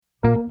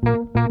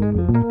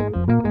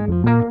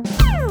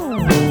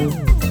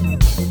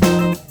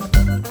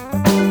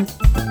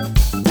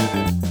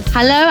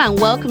Hello and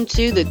welcome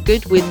to the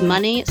Good with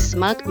Money,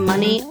 Smug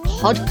Money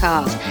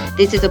podcast.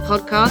 This is a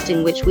podcast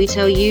in which we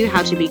tell you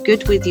how to be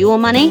good with your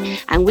money,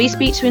 and we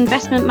speak to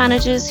investment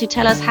managers who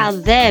tell us how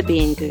they're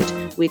being good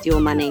with your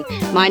money.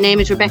 My name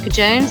is Rebecca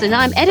Jones and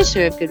I'm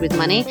editor of Good with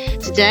Money.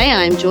 Today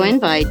I'm joined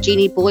by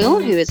Jeannie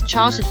Boyle, who is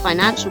Chartered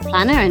Financial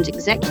Planner and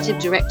Executive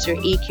Director at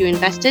EQ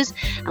Investors,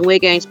 and we're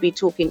going to be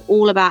talking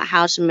all about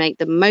how to make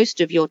the most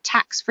of your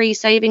tax-free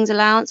savings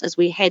allowance as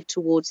we head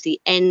towards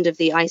the end of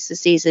the ISA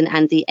season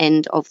and the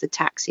end of the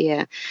tax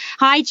year.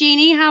 Hi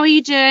Jeannie, how are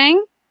you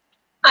doing?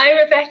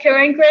 Hi Rebecca,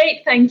 I'm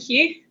great, thank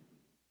you.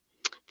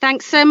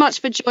 Thanks so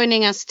much for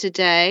joining us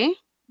today.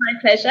 My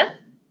pleasure.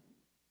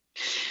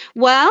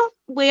 Well,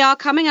 we are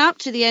coming up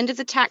to the end of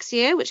the tax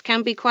year, which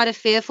can be quite a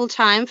fearful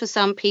time for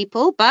some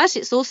people, but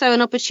it's also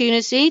an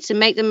opportunity to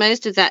make the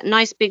most of that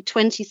nice big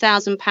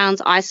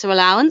 £20,000 ISA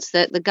allowance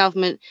that the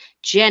government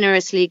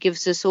generously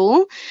gives us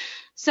all.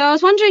 So I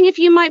was wondering if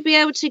you might be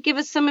able to give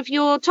us some of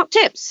your top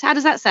tips. How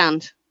does that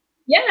sound?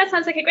 Yeah, that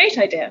sounds like a great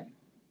idea.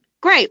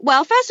 Great.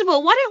 Well, first of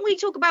all, why don't we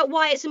talk about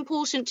why it's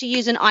important to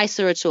use an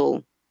ISA at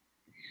all?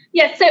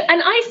 Yeah, so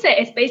an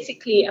ISA is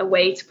basically a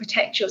way to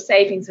protect your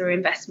savings or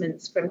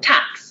investments from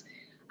tax.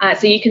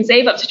 So you can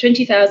save up to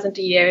 $20,000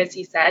 a year, as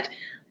you said,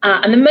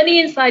 and the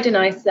money inside an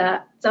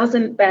ISA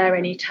doesn't bear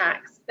any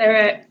tax. There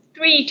are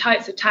three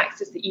types of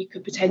taxes that you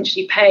could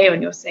potentially pay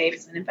on your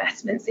savings and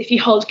investments. If you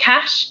hold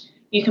cash,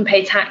 you can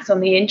pay tax on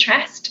the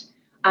interest.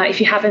 If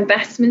you have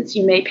investments,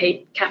 you may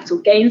pay capital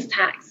gains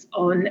tax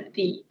on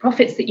the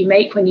profits that you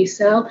make when you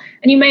sell,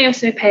 and you may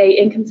also pay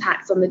income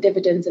tax on the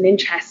dividends and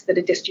interest that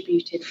are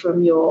distributed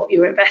from your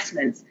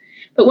investments.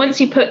 But once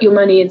you put your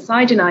money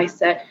inside an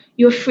ISA,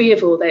 you're free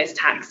of all those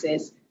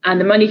taxes, and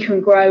the money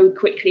can grow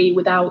quickly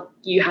without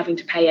you having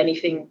to pay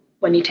anything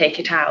when you take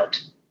it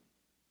out.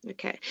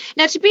 Okay.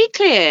 Now, to be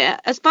clear,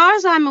 as far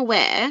as I'm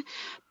aware,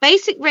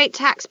 basic rate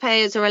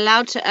taxpayers are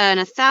allowed to earn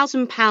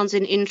 £1,000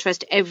 in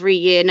interest every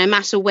year, no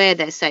matter where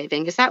they're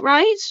saving. Is that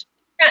right?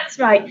 That's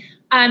right.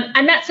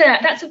 And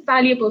that's a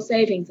valuable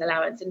savings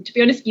allowance. And to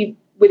be honest,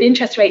 with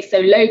interest rates so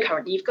low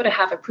currently, you've got to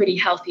have a pretty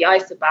healthy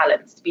ISA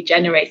balance to be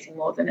generating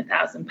more than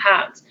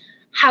 £1,000.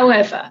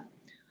 However,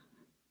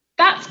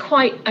 that's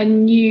quite a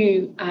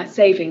new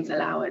savings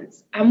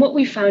allowance. And what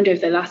we've found over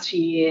the last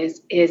few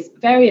years is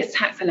various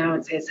tax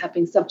allowances have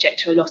been subject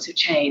to a lot of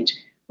change.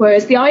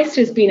 Whereas the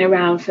ISA has been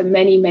around for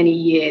many, many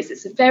years.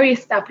 It's a very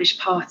established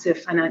part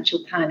of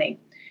financial planning.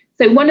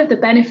 So one of the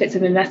benefits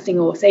of investing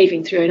or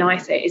saving through an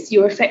ISA is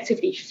you're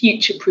effectively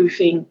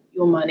future-proofing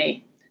your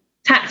money.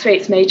 Tax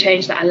rates may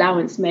change, that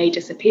allowance may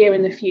disappear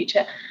in the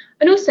future.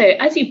 And also,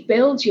 as you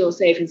build your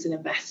savings and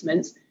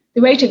investments,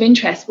 the rate of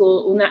interest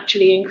will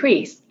naturally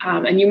increase.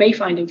 And you may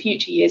find in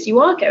future years you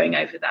are going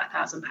over that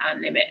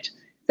 £1,000 limit.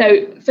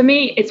 So for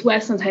me, it's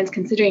worth sometimes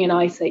considering an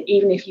ISA,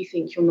 even if you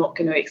think you're not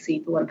going to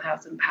exceed the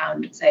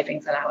 £1,000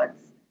 savings allowance.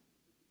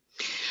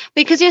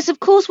 Because, yes, of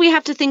course, we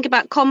have to think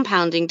about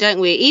compounding, don't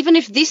we? Even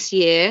if this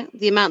year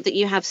the amount that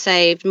you have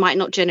saved might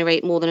not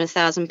generate more than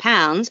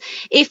 £1,000,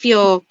 if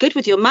you're good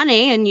with your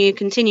money and you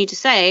continue to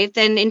save,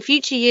 then in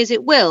future years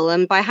it will.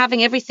 And by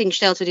having everything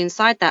sheltered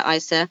inside that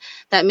ISA,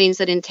 that means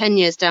that in 10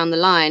 years down the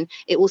line,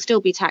 it will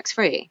still be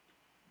tax-free.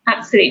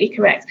 Absolutely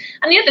correct.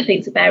 And the other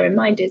thing to bear in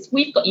mind is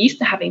we've got used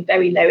to having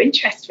very low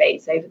interest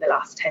rates over the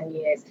last 10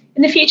 years.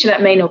 In the future,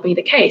 that may not be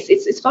the case.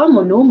 It's far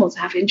more normal to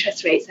have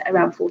interest rates at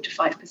around 4 to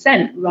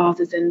 5%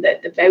 rather than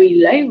the very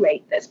low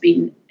rate that's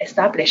been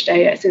established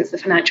since the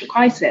financial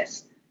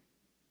crisis.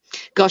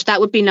 Gosh, that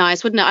would be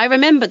nice, wouldn't it? I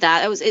remember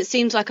that. It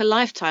seems like a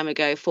lifetime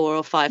ago, 4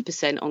 or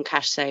 5% on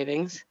cash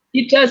savings.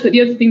 It does, but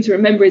the other thing to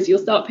remember is you'll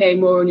start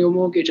paying more on your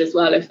mortgage as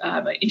well if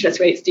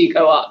interest rates do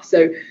go up.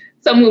 So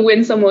some will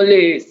win, some will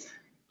lose.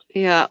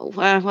 Yeah,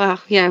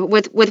 well, yeah.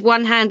 With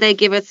one hand they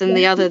giveth and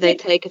the other they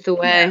taketh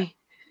away. Yeah.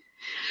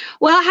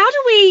 Well, how do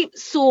we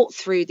sort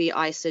through the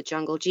ISA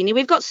jungle, Jeannie?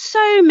 We've got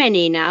so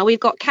many now. We've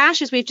got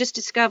cash, as we just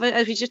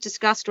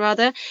discussed.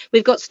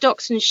 We've got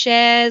stocks and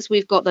shares.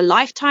 We've got the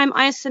lifetime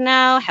ISA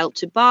now, Help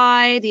to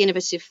Buy, the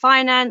Innovative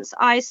Finance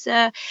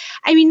ISA.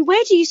 I mean,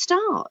 where do you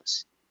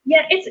start?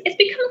 Yeah, it's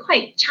become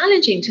quite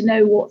challenging to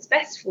know what's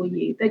best for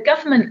you. The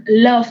government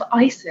love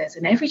ISAs,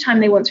 and every time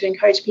they want to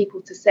encourage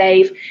people to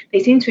save, they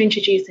seem to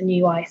introduce a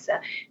new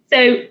ISA.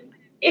 So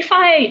if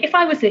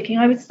I was looking,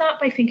 I would start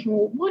by thinking,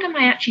 well, what am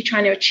I actually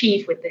trying to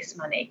achieve with this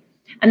money?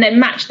 And then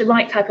match the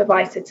right type of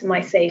ISA to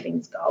my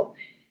savings goal.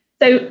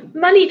 So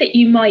money that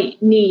you might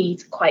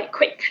need quite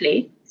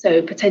quickly,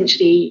 so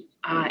potentially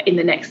in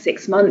the next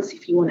 6 months,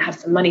 if you want to have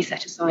some money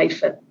set aside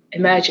for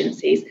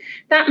emergencies,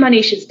 that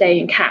money should stay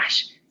in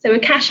cash. So a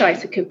cash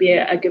ISA could be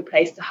a good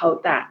place to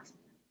hold that.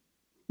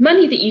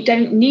 Money that you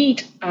don't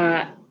need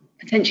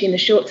potentially in the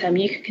short term,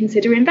 you could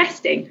consider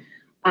investing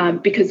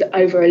because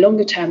over a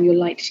longer term, you're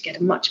likely to get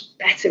a much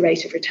better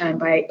rate of return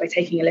by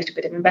taking a little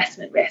bit of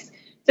investment risk.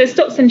 So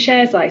stocks and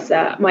shares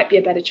ISA might be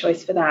a better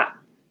choice for that.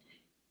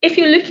 If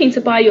you're looking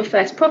to buy your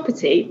first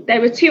property,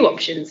 there are two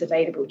options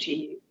available to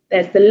you.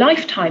 There's the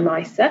lifetime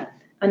ISA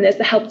and there's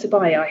the Help to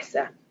Buy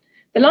ISA.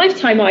 The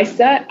lifetime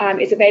ISA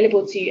is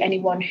available to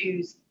anyone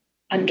who's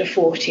under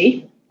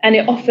 40, and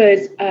it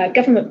offers a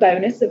government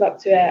bonus of up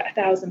to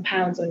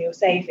 £1,000 on your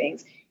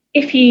savings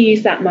if you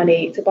use that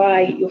money to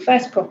buy your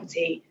first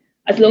property,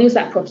 as long as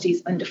that property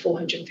is under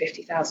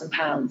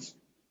 £450,000.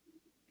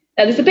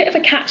 Now, there's a bit of a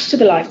catch to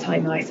the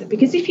lifetime ISA,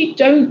 because if you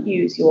don't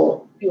use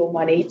your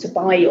money to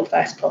buy your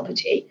first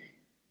property,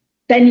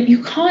 then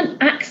you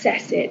can't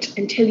access it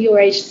until you're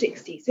age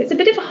 60. So it's a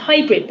bit of a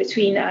hybrid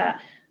between a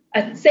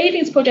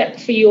savings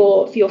product for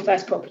your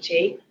first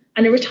property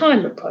and a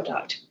retirement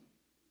product.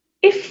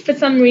 If for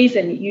some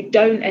reason you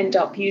don't end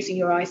up using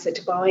your ISA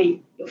to buy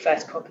your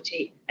first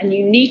property and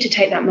you need to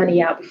take that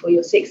money out before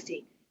you're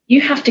 60,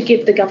 you have to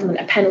give the government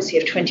a penalty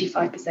of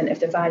 25% of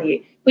the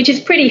value, which is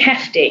pretty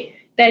hefty.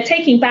 They're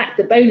taking back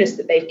the bonus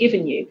that they've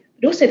given you,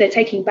 but also they're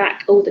taking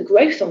back all the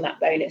growth on that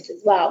bonus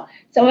as well.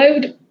 So I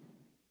would,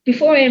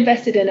 before I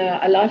invested in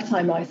a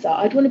lifetime ISA,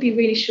 I'd want to be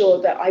really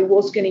sure that I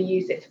was going to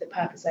use it for the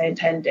purpose I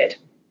intended.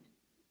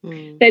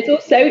 There's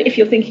also, if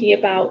you're thinking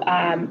about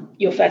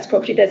your first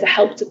property, there's a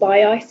Help to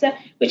Buy ISA,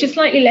 which is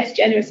slightly less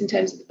generous in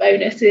terms of the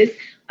bonuses.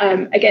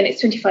 Again,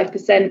 it's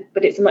 25%,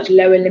 but it's a much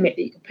lower limit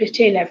that you can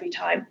put in every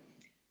time.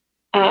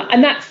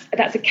 And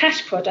that's a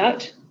cash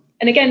product.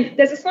 And again,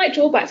 there's a slight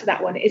drawback to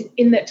that one, is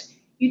in that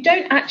you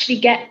don't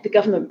actually get the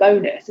government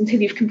bonus until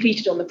you've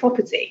completed on the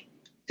property.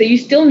 So you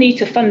still need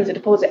to fund the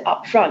deposit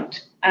up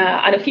front.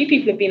 And a few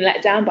people have been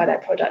let down by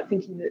that product,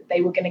 thinking that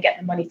they were going to get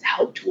the money to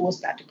help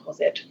towards that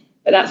deposit.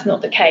 But that's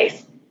not the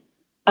case.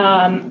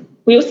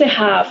 We also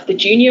have the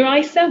Junior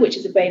ISA, which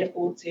is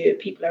available to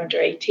people under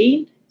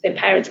 18. So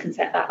parents can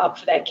set that up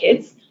for their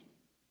kids.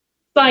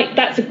 But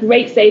that's a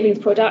great savings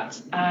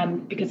product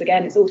because,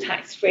 again, it's all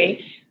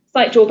tax-free.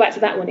 Slight drawback to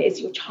that one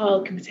is your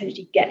child can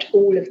potentially get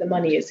all of the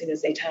money as soon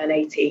as they turn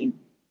 18.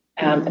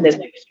 And there's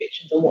no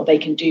restrictions on what they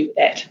can do with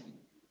it.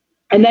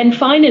 And then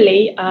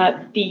finally,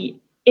 the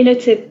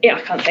Innovative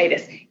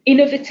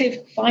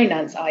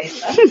Finance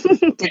ISA.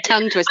 It's a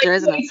tongue twister,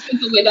 isn't it?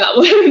 With that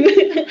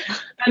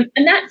one.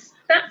 And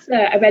that's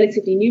a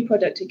relatively new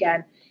product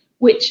again,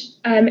 which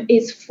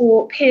is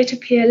for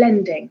peer-to-peer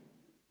lending.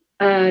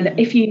 And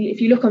if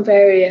you look on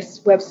various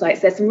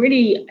websites, there's some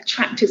really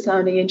attractive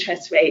sounding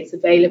interest rates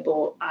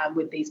available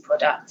with these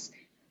products.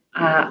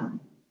 My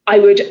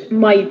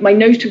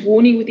note of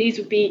warning with these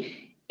would be,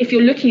 if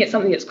you're looking at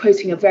something that's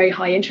quoting a very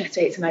high interest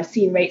rates, and I've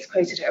seen rates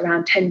quoted at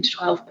around 10 to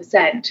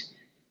 12%,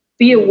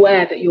 be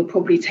aware that you're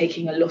probably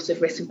taking a lot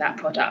of risk with that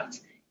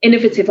product.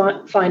 Innovative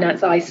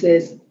Finance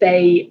ISAs,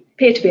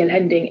 peer-to-peer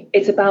lending,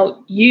 it's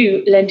about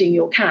you lending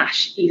your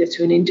cash either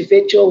to an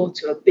individual,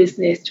 to a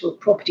business, to a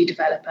property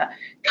developer,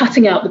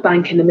 cutting out the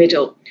bank in the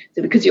middle.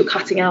 So because you're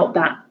cutting out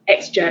that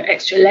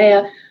extra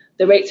layer,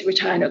 the rates of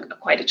return are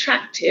quite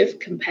attractive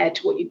compared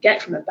to what you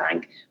get from a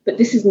bank. But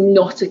this is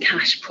not a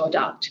cash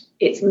product.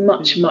 It's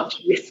much,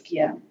 much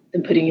riskier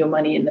than putting your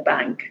money in the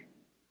bank.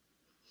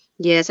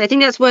 Yes, I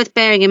think that's worth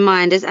bearing in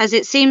mind, as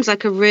it seems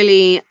like a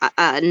really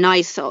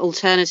nice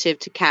alternative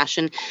to cash,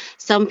 and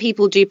some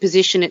people do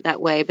position it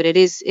that way, but it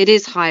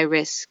is high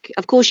risk.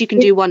 Of course, you can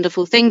do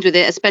wonderful things with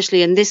it,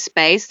 especially in this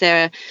space.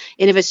 There are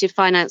innovative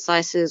finance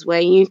ISAs where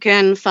you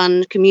can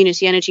fund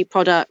community energy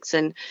products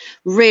and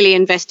really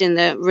invest in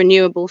the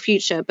renewable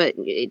future, but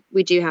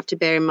we do have to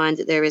bear in mind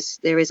that there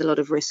is a lot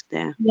of risk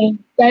there. Yeah,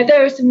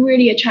 there are some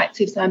really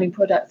attractive sounding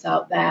products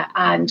out there,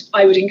 and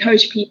I would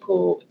encourage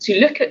people to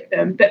look at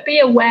them, but be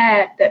aware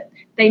that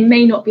they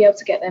may not be able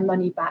to get their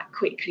money back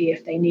quickly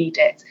if they need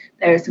it.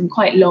 There are some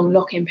quite long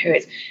lock-in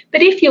periods.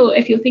 But if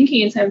you're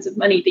thinking in terms of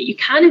money that you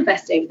can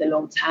invest over the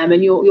long term,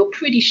 and you're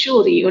pretty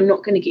sure that you're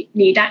not going to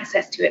need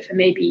access to it for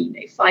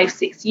maybe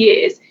 5-6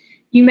 years,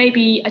 you may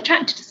be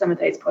attracted to some of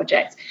those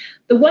projects.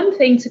 The one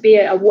thing to be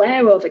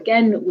aware of,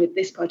 again, with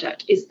this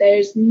product is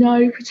there's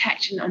no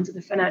protection under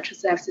the Financial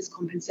Services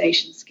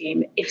Compensation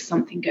Scheme if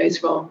something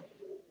goes wrong.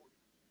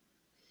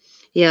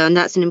 Yeah, and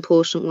that's an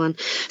important one.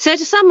 So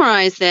to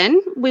summarise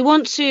then, we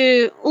want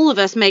to, all of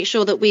us, make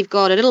sure that we've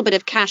got a little bit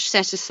of cash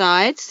set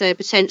aside, so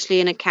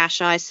potentially in a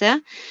cash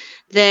ISA.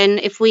 Then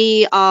if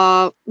we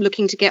are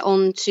looking to get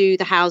onto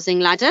the housing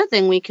ladder,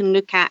 then we can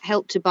look at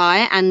Help to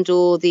Buy and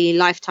or the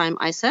Lifetime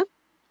ISA.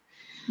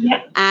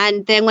 Yeah.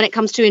 And then when it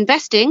comes to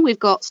investing, we've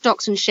got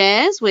stocks and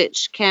shares,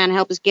 which can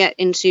help us get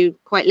into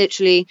quite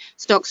literally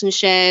stocks and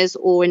shares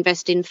or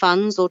invest in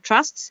funds or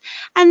trusts.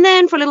 And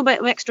then for a little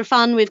bit of extra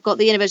fun, we've got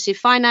the Innovative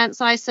Finance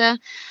ISA,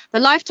 the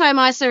Lifetime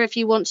ISA, if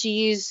you want to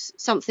use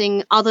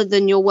something other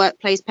than your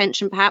workplace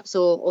pension, perhaps,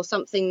 or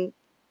something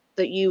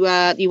that you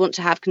want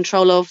to have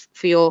control of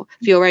for your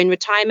own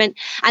retirement.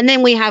 And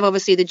then we have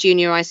obviously the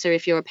Junior ISA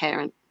if you're a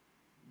parent.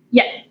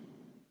 Yeah.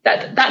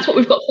 That's what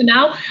we've got for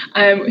now.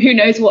 Who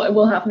knows what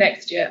we'll have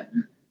next year?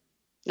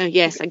 Oh,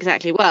 yes,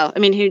 exactly. Well, I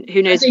mean,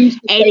 who knows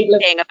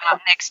anything about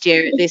next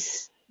year at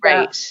this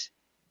rate?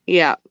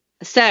 Yeah.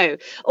 So,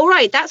 all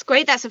right, that's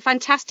great. That's a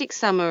fantastic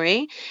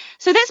summary.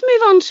 So let's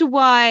move on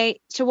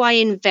to why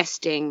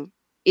investing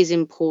is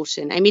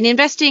important. I mean,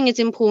 investing is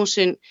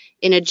important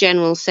in a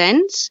general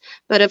sense,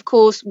 but of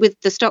course, with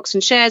the stocks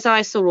and shares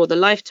ISA or the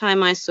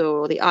Lifetime ISA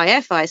or the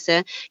IF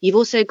ISA, you've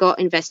also got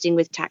investing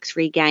with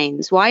tax-free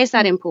gains. Why is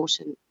that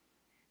important?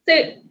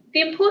 So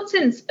the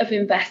importance of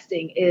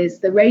investing is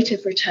the rate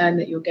of return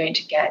that you're going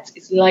to get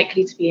is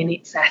likely to be in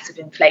excess of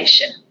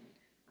inflation.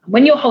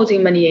 When you're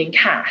holding money in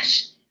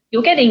cash,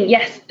 you're getting,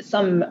 yes,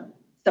 some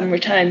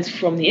returns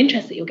from the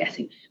interest that you're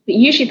getting, but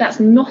usually that's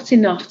not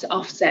enough to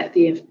offset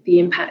the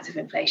impact of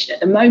inflation. At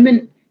the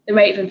moment, the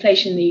rate of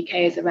inflation in the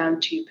UK is around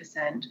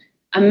 2%,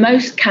 and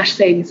most cash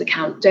savings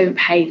accounts don't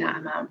pay that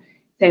amount.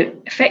 So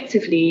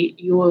effectively,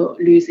 you're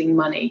losing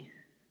money.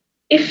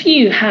 If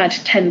you had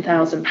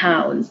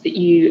 £10,000 that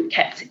you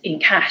kept in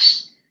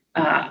cash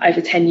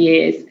over 10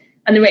 years,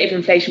 and the rate of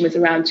inflation was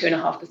around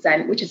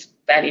 2.5%, which is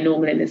fairly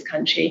normal in this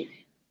country,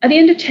 at the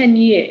end of 10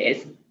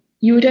 years,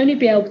 you would only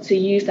be able to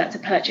use that to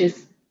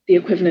purchase the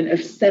equivalent of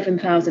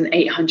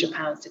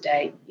 £7,800 a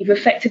day. You've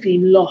effectively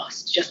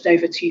lost just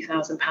over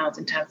 £2,000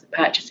 in terms of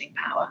purchasing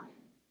power.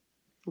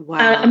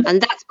 Wow.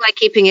 And that's by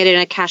keeping it in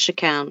a cash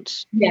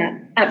account. Yeah,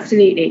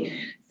 absolutely.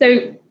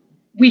 So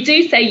we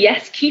do say,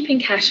 yes, keep in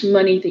cash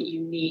money that you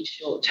need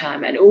short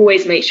term, and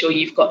always make sure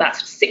you've got that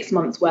sort of 6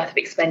 months worth of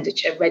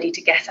expenditure ready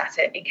to get at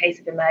it in case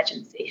of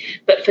emergency.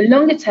 But for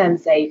longer term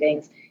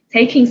savings,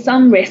 taking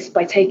some risk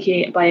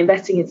by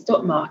investing in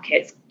stock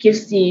markets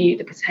gives you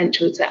the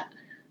potential to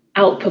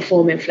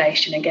outperform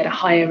inflation and get a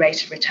higher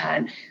rate of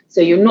return.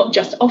 So you're not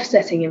just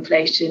offsetting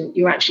inflation,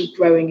 you're actually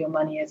growing your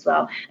money as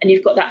well. And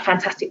you've got that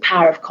fantastic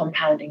power of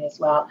compounding as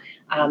well.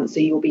 So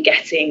you'll be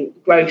getting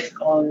growth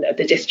on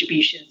the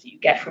distributions that you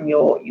get from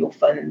your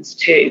funds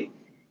too.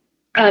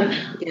 And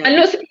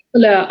lots of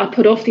people are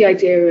put off the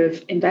idea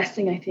of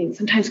investing, I think,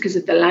 sometimes because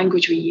of the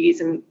language we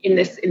use. And in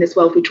this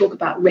world, we talk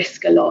about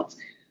risk a lot.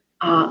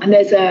 And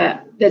there's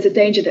a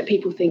danger that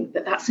people think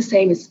that that's the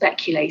same as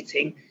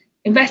speculating.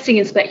 Investing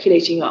and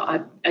speculating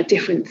are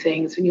different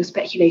things. When you're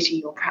speculating,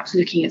 you're perhaps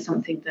looking at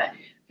something that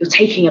you're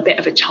taking a bit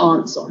of a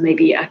chance on,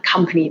 maybe a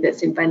company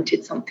that's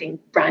invented something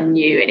brand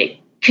new and it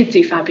could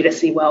do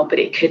fabulously well, but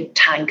it could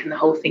tank and the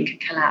whole thing could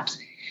collapse.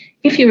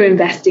 If you're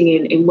investing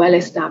in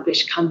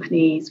well-established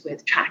companies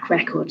with track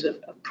records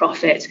of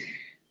profit,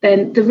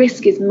 then the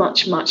risk is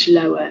much, much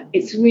lower.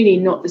 It's really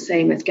not the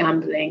same as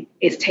gambling.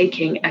 It's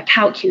taking a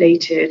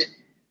calculated,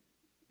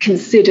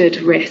 considered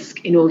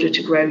risk in order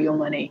to grow your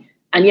money.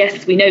 And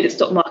yes, we know that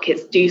stock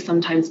markets do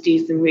sometimes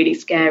do some really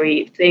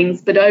scary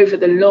things, but over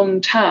the long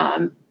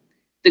term,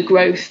 the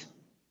growth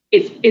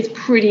is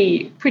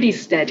pretty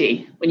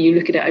steady when you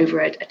look at it over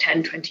a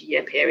 10,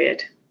 20-year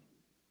period.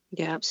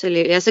 Yeah,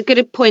 absolutely. That's a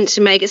good point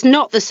to make. It's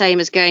not the same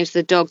as going to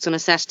the dogs on a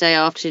Saturday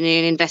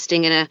afternoon,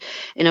 investing in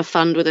a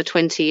fund with a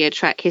 20-year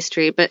track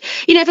history. But,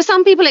 for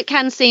some people it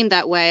can seem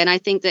that way. And I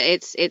think that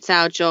it's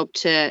our job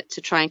to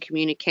try and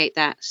communicate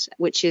that,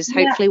 which is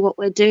hopefully what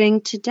we're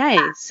doing today.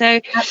 So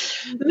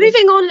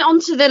moving on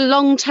to the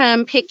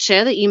long-term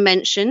picture that you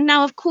mentioned.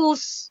 Now, of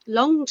course,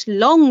 long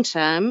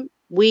term,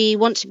 we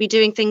want to be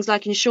doing things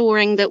like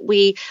ensuring that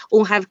we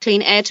all have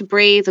clean air to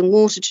breathe and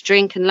water to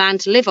drink and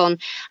land to live on.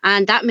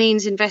 And that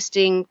means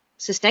investing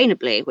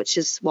sustainably, which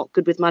is what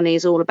Good with Money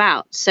is all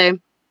about. So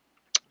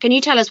can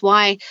you tell us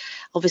why,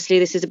 obviously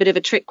this is a bit of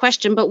a trick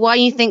question, but why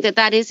you think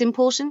that is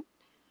important?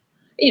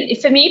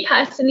 For me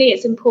personally,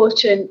 it's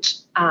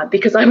important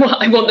because I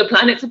want the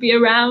planet to be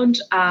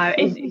around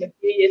in a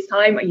few years'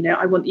 time.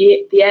 I want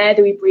the air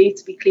that we breathe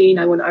to be clean.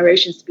 I want our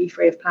oceans to be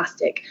free of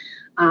plastic.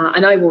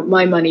 And I want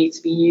my money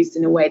to be used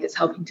in a way that's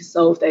helping to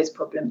solve those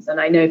problems. And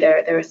I know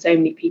there are so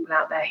many people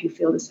out there who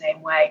feel the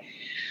same way.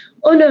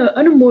 On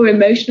a more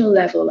emotional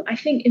level, I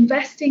think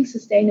investing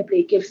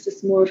sustainably gives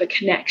us more of a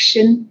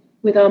connection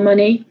with our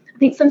money. I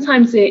think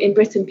sometimes in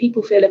Britain,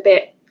 people feel a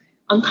bit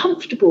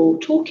uncomfortable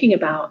talking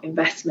about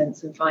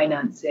investments and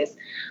finances.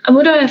 And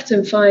what I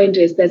often find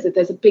is there's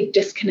a big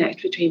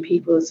disconnect between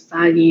people's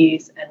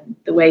values and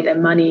the way their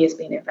money is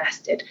being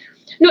invested.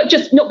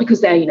 Not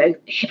because they're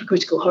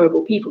hypocritical,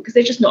 horrible people, because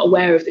they're just not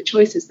aware of the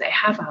choices they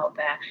have out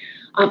there.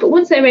 But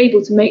once they're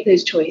able to make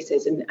those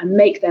choices and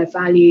make their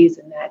values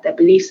and their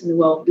beliefs in the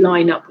world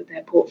line up with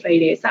their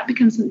portfolios, that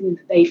becomes something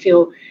that they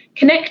feel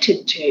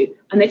connected to,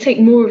 and they take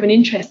more of an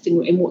interest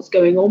in what's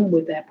going on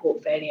with their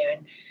portfolio.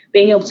 And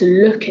being able to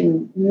look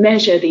and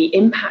measure the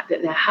impact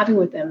that they're having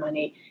with their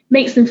money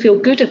makes them feel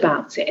good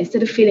about it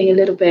instead of feeling a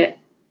little bit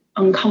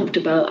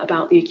uncomfortable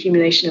about the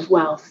accumulation of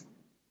wealth.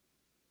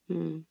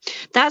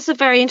 That's a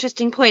very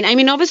interesting point. I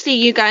mean, obviously,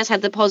 you guys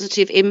had the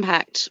positive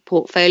impact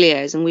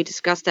portfolios, and we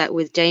discussed that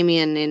with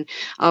Damien in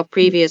our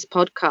previous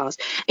podcast.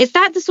 Is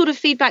that the sort of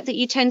feedback that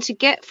you tend to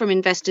get from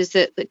investors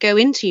that go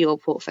into your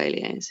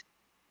portfolios?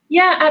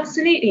 Yeah,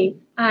 absolutely.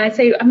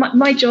 So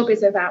my job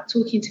is about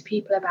talking to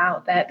people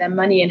about their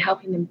money and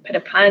helping them put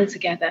a plan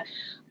together.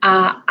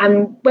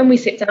 And when we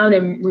sit down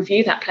and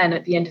review that plan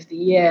at the end of the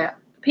year,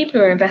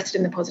 people who are invested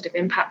in the positive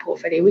impact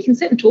portfolio, we can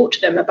sit and talk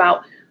to them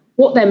about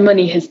what their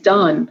money has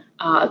done,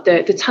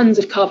 the tons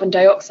of carbon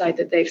dioxide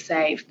that they've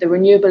saved, the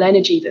renewable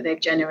energy that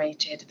they've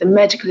generated, the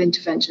medical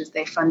interventions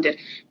they've funded,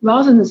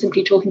 rather than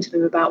simply talking to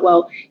them about,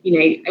 well,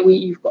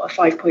 you've got a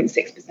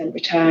 5.6%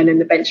 return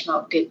and the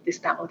benchmark did this,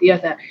 that, or the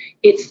other.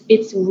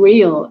 It's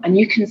real, and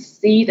you can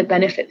see the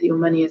benefit that your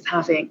money is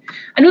having.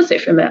 And also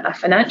from a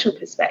financial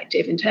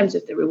perspective, in terms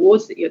of the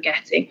rewards that you're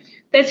getting,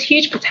 there's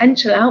huge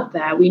potential out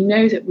there. We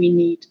know that we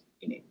need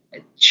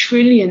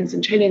trillions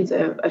and trillions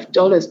of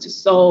dollars to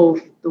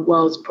solve the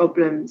world's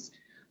problems,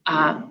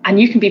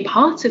 and you can be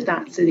part of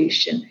that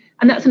solution.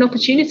 And that's an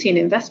opportunity in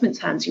investment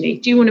terms. Do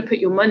you want to put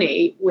your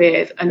money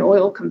with an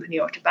oil company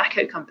or a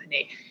tobacco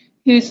company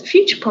whose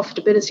future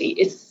profitability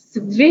is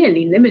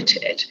severely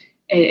limited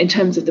in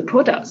terms of the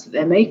products that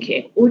they're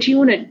making? Or do you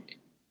want to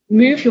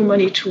move your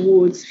money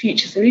towards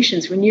future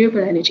solutions,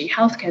 renewable energy,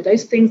 healthcare,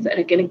 those things that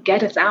are going to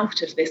get us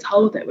out of this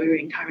hole that we're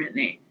in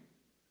currently?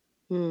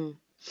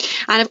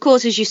 And of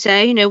course, as you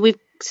say, we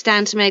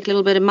stand to make a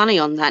little bit of money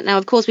on that. Now,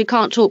 of course, we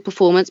can't talk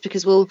performance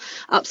because we'll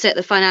upset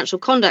the Financial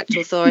Conduct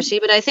Authority,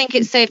 but I think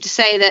it's safe to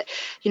say that,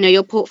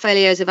 your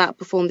portfolios have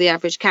outperformed the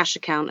average cash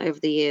account over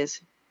the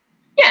years.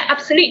 Yeah,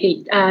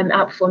 absolutely.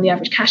 Outperformed the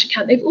average cash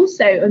account. They've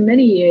also, in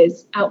many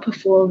years,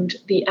 outperformed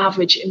the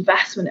average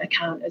investment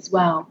account as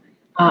well.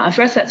 And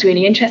for us, that's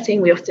really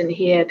interesting. We often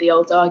hear the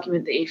old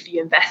argument that if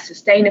you invest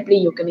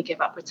sustainably, you're going to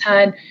give up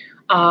return.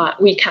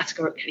 We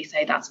categorically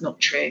say that's not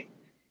true.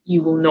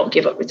 You will not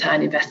give up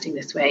return investing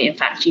this way. In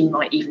fact, you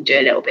might even do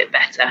a little bit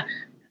better.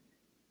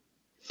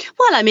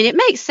 Well, it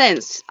makes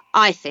sense,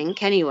 I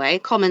think, anyway,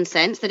 common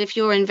sense, that if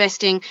you're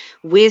investing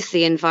with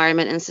the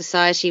environment and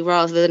society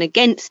rather than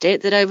against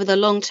it, that over the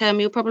long term,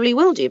 you probably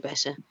will do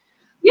better.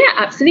 Yeah,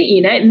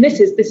 absolutely. And this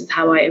is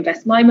how I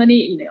invest my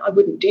money. I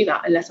wouldn't do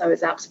that unless I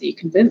was absolutely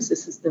convinced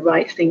this is the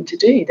right thing to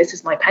do. This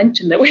is my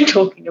pension that we're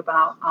talking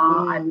about.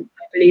 And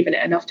I believe in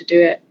it enough to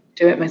do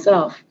it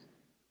myself.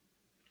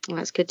 Well,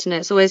 that's good to know.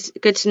 It's always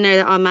good to know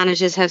that our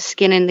managers have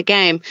skin in the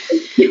game.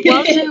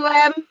 Well,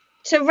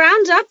 to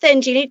round up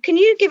then, Jeannie, can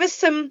you give us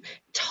some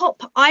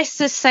top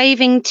ISA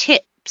saving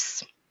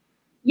tips?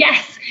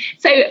 Yes.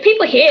 So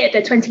people hear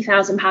the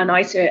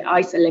 £20,000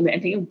 ISA limit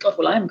and think, oh God,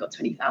 well, I haven't got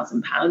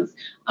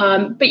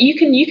 £20,000. But you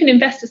can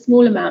invest a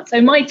small amount.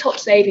 So my top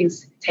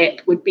savings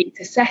tip would be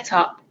to set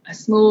up a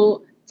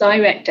small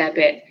direct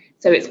debit.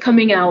 So it's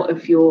coming out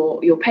of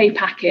your pay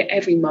packet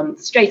every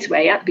month, straight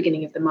away at the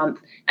beginning of the month,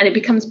 and it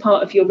becomes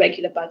part of your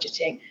regular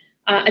budgeting.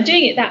 And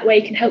doing it that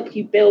way can help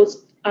you build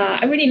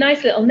a really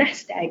nice little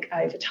nest egg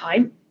over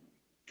time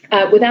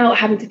without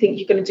having to think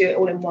you're going to do it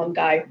all in one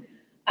go.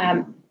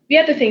 The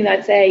other thing that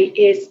I'd say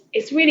is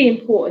it's really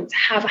important to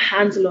have a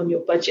handle on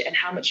your budget and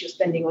how much you're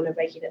spending on a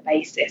regular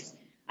basis.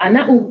 And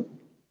that will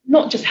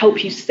not just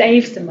help you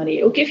save some money,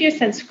 it will give you a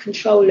sense of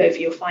control over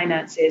your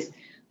finances.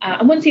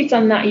 And once you've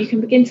done that, you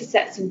can begin to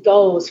set some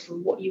goals for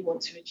what you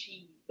want to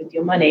achieve with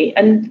your money.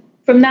 And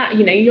from that,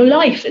 your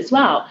life as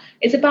well.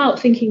 It's about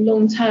thinking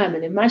long term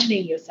and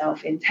imagining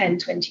yourself in 10,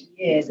 20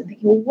 years and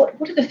thinking, well,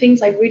 what are the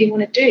things I really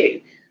want to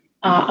do?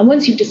 And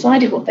once you've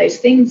decided what those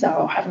things are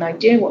or have an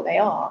idea what they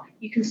are,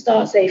 you can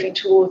start saving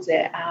towards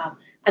it.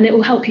 And it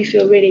will help you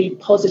feel really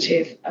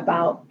positive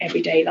about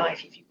everyday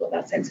life if you've got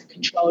that sense of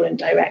control and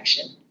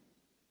direction.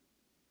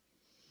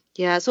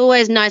 Yeah, it's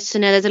always nice to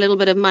know there's a little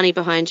bit of money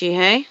behind you,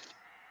 hey?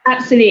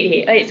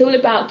 Absolutely. It's all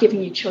about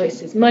giving you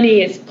choices.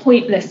 Money is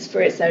pointless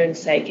for its own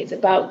sake. It's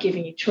about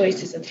giving you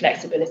choices and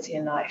flexibility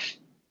in life.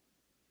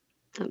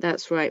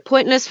 That's right.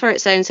 Pointless for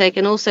its own sake,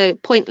 and also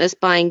pointless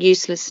buying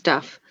useless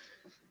stuff.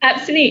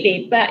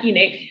 Absolutely. But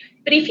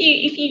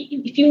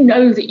if you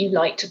know that you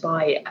like to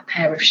buy a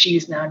pair of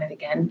shoes now and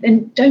again,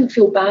 then don't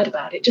feel bad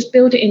about it. Just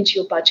build it into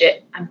your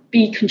budget and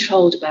be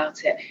controlled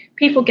about it.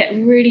 People get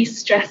really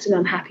stressed and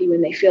unhappy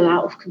when they feel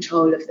out of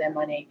control of their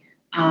money.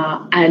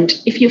 And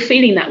if you're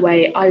feeling that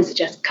way, I would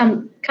suggest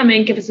come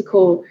in, give us a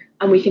call,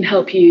 and we can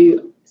help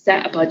you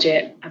set a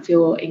budget and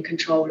feel in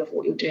control of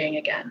what you're doing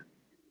again.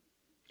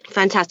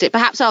 Fantastic.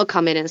 Perhaps I'll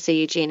come in and see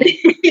you, Jeannie.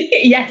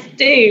 Yes,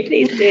 do.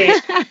 Please do.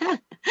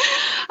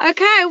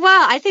 Okay,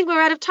 well, I think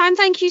we're out of time.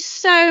 Thank you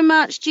so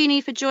much,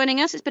 Jeannie, for joining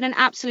us. It's been an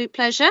absolute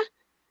pleasure.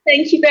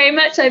 Thank you very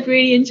much. I've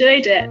really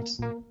enjoyed it.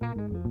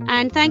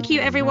 And thank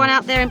you everyone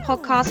out there in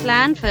podcast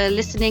land for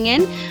listening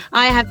in.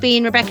 I have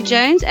been Rebecca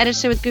Jones,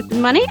 editor with Good With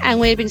Money, and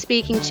we've been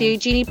speaking to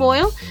Jeannie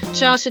Boyle,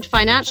 Chartered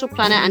Financial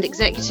Planner and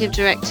Executive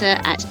Director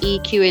at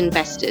EQ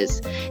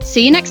Investors.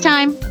 See you next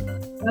time.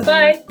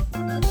 Bye-bye.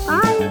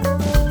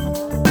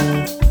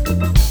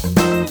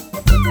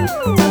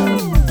 Bye.